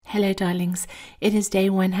Hello, darlings. It is day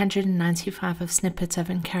 195 of Snippets of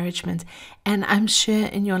Encouragement, and I'm sure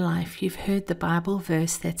in your life you've heard the Bible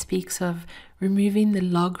verse that speaks of removing the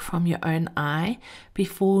log from your own eye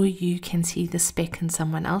before you can see the speck in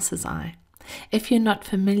someone else's eye. If you're not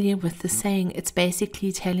familiar with the saying, it's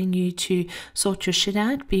basically telling you to sort your shit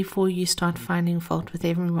out before you start finding fault with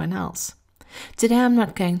everyone else. Today I'm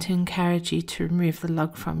not going to encourage you to remove the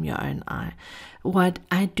log from your own eye. What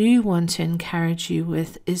I do want to encourage you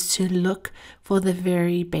with is to look for the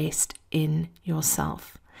very best in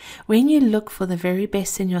yourself. When you look for the very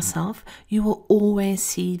best in yourself, you will always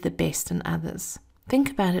see the best in others. Think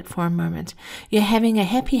about it for a moment. You're having a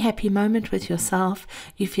happy moment with yourself.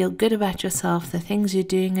 You feel good about yourself, the things you're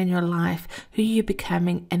doing in your life, who you're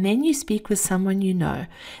becoming, and then you speak with someone you know.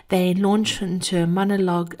 They launch into a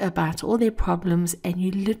monologue about all their problems, and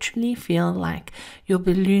you literally feel like your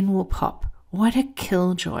balloon will pop. What a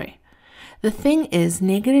killjoy. The thing is,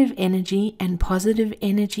 negative energy and positive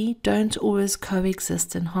energy don't always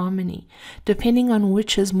coexist in harmony. Depending on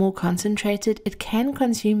which is more concentrated, it can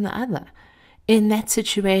consume the other. In that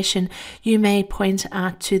situation, you may point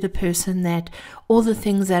out to the person that all the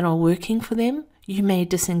things that are working for them, you may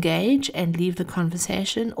disengage and leave the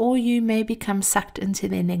conversation, or you may become sucked into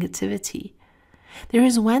their negativity. There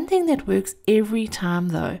is one thing that works every time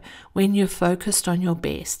though, when you're focused on your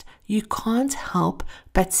best. You can't help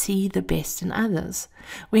but see the best in others.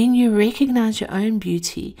 When you recognize your own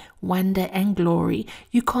beauty, wonder and glory,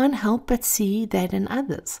 you can't help but see that in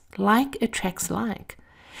others. Like attracts like.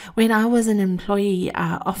 When I was an employee,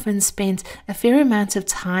 I often spent a fair amount of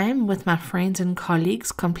time with my friends and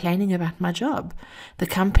colleagues complaining about my job, the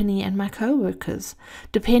company and my co-workers.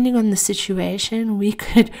 Depending on the situation, we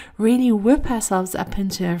could really whip ourselves up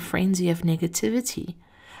into a frenzy of negativity.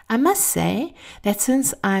 I must say that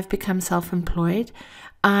since I've become self-employed,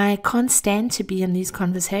 I can't stand to be in these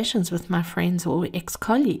conversations with my friends or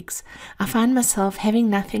ex-colleagues. I find myself having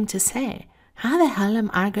nothing to say. How the hell am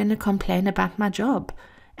I going to complain about my job?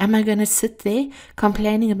 Am I going to sit there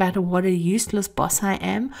complaining about what a useless boss I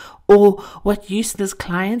am or what useless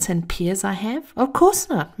clients and peers I have? Of course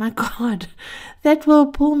not. My God, that will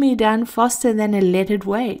pull me down faster than a leaded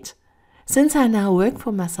weight. Since I now work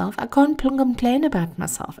for myself, I can't complain about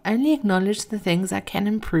myself. I only acknowledge the things I can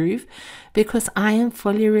improve because I am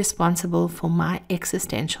fully responsible for my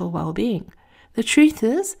existential well-being. The truth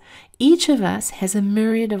is, each of us has a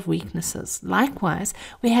myriad of weaknesses. Likewise,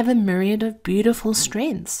 we have a myriad of beautiful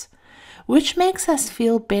strengths. Which makes us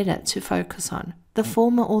feel better to focus on, the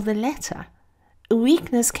former or the latter? A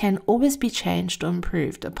weakness can always be changed or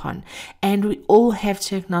improved upon, and we all have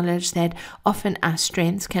to acknowledge that often our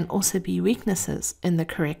strengths can also be weaknesses in the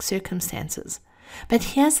correct circumstances. But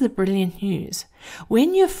here's the brilliant news.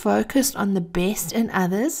 When you're focused on the best in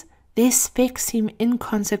others, their specks seem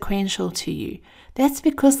inconsequential to you. That's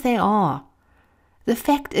because they are. The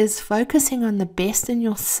fact is, focusing on the best in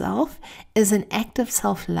yourself is an act of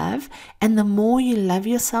self-love, and the more you love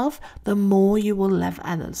yourself, the more you will love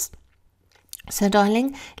others. So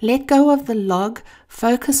darling, let go of the log,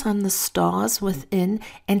 focus on the stars within,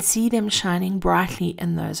 and see them shining brightly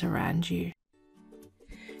in those around you.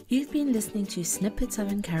 You've been listening to Snippets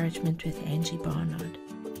of Encouragement with Angie Barnard.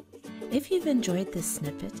 If you've enjoyed this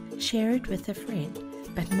snippet, share it with a friend.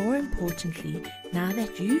 But more importantly, now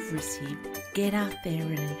that you've received, get out there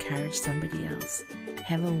and encourage somebody else.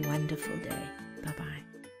 Have a wonderful day. Bye-bye.